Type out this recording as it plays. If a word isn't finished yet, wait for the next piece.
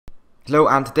Hello,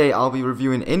 and today I'll be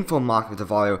reviewing inform Marco Di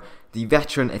Vaio, the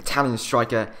veteran Italian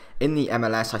striker in the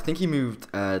MLS. I think he moved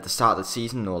the start of the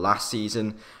season or last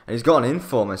season, and he's got an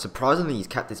inform, and surprisingly he's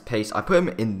kept his pace. I put him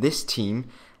in this team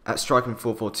at striking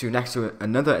 442 next to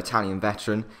another Italian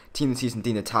veteran, team of the season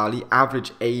Di Natale,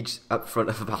 average age up front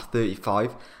of about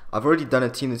 35. I've already done a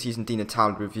team of the season Di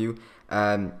Natale review.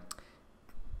 I'll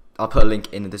put a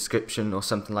link in the description or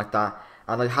something like that.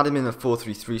 And I had him in a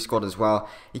 4-3-3 squad as well.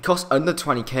 He cost under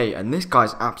 20k, and this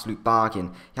guy's absolute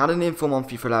bargain. He had an inform on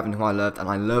FIFA 11 who I loved, and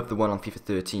I loved the one on FIFA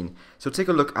 13. So take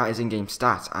a look at his in-game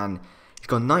stats, and he's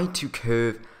got 92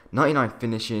 curve, 99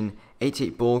 finishing,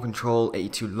 88 ball control,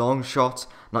 82 long shots,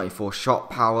 94 shot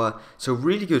power. So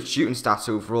really good shooting stats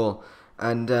overall.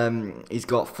 And he's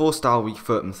got 4-star weak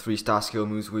foot and 3-star skill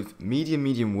moves with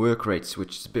medium work rates,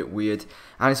 which is a bit weird.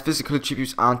 And his physical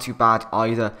attributes aren't too bad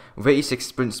either, with 86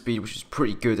 sprint speed, which is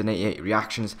pretty good, and 88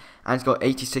 reactions. And he's got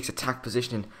 86 attack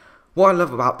positioning. What I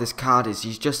love about this card is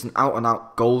he's just an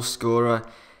out-and-out goal scorer.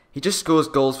 He just scores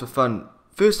goals for fun.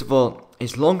 First of all,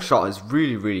 his long shot is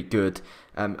really good.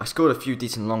 I scored a few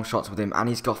decent long shots with him, and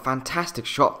he's got fantastic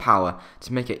shot power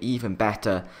to make it even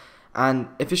better. And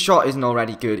if his shot isn't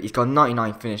already good, he's got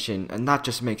 99 finishing, and that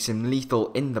just makes him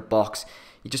lethal in the box.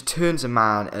 He just turns a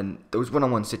man, and those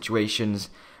one-on-one situations,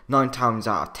 9 times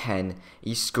out of 10,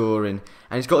 he's scoring.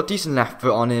 And he's got a decent left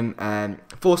foot on him,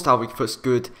 4-star weak foot's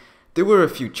good. There were a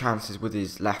few chances with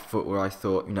his left foot where I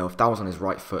thought, you know, if that was on his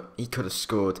right foot, he could have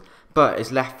scored. But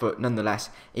his left foot, nonetheless,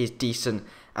 is decent.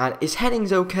 And his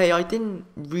heading's okay. I didn't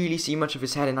really see much of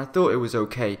his heading. I thought it was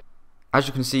okay. As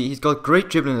you can see, he's got great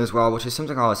dribbling as well, which is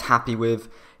something I was happy with.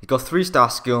 He's got 3-star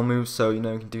skill moves, so, you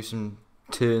know, he can do some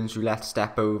turns, roulette,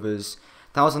 step overs.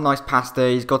 That was a nice pass there.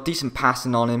 He's got decent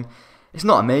passing on him. It's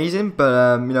not amazing,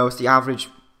 but, you know, it's the average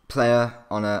player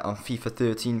on FIFA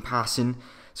 13 passing.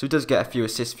 So he does get a few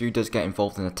assists, he does get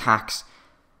involved in attacks.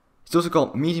 He's also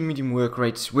got medium work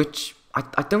rates, which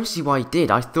I don't see why he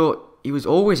did. I thought he was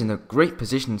always in the great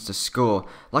positions to score.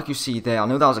 Like you see there, I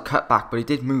know that was a cutback, but he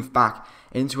did move back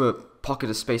into a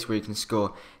pocket of space where he can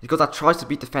score. He's got that tries to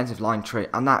beat defensive line trait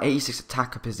and that 86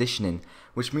 attacker positioning,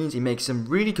 which means he makes some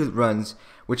really good runs,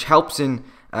 which helps him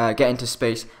get into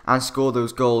space and score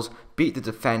those goals, beat the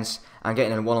defense, and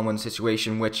get in a one-on-one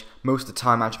situation, which most of the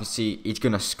time, as you can see, he's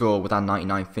going to score with that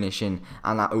 99 finishing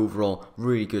and that overall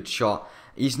really good shot.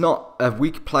 He's not a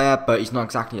weak player, but he's not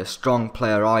exactly a strong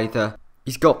player either.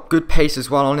 He's got good pace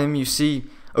as well on him. You see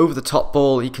over the top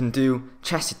ball he can do,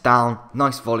 chest it down,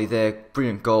 nice volley there,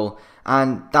 brilliant goal.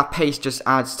 And that pace just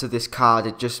adds to this card.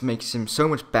 It just makes him so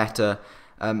much better.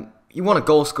 You want a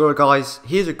goal scorer, guys?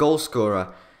 Here's a goal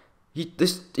scorer. He's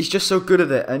just so good at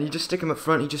it, and you just stick him up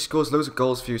front, he just scores loads of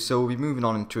goals for you. So we'll be moving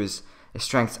on into his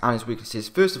strengths and his weaknesses.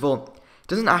 First of all, he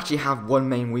doesn't actually have one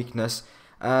main weakness,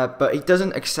 but he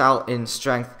doesn't excel in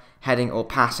strength, heading or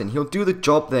passing. He'll do the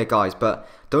job there, guys, but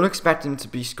don't expect him to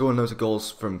be scoring loads of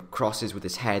goals from crosses with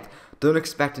his head. Don't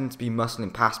expect him to be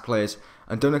muscling past players,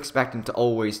 and don't expect him to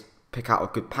always pick out a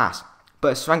good pass.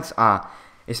 But his strengths are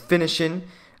his finishing.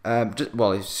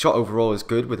 His shot overall is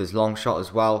good with his long shot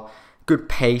as well. Good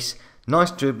pace,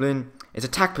 nice dribbling. His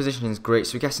attack positioning is great,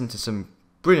 so he gets into some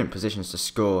brilliant positions to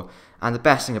score. And the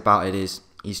best thing about it is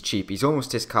he's cheap. He's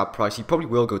almost discard price. He probably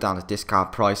will go down to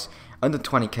discard price. Under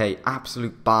 20k,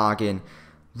 absolute bargain.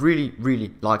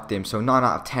 Really liked him. So 9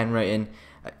 out of 10 rating.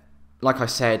 Like I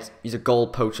said, he's a goal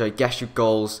poacher. He gets you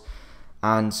goals,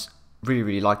 and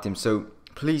really liked him. So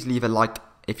please leave a like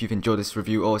if you've enjoyed this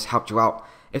review or it's helped you out.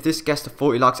 If this gets to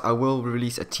 40 likes, I will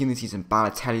release a team of the season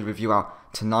Balotelli review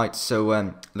out tonight.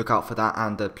 So look out for that,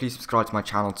 and please subscribe to my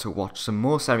channel to watch some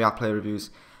more Serie A player reviews.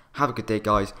 Have a good day,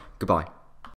 guys. Goodbye.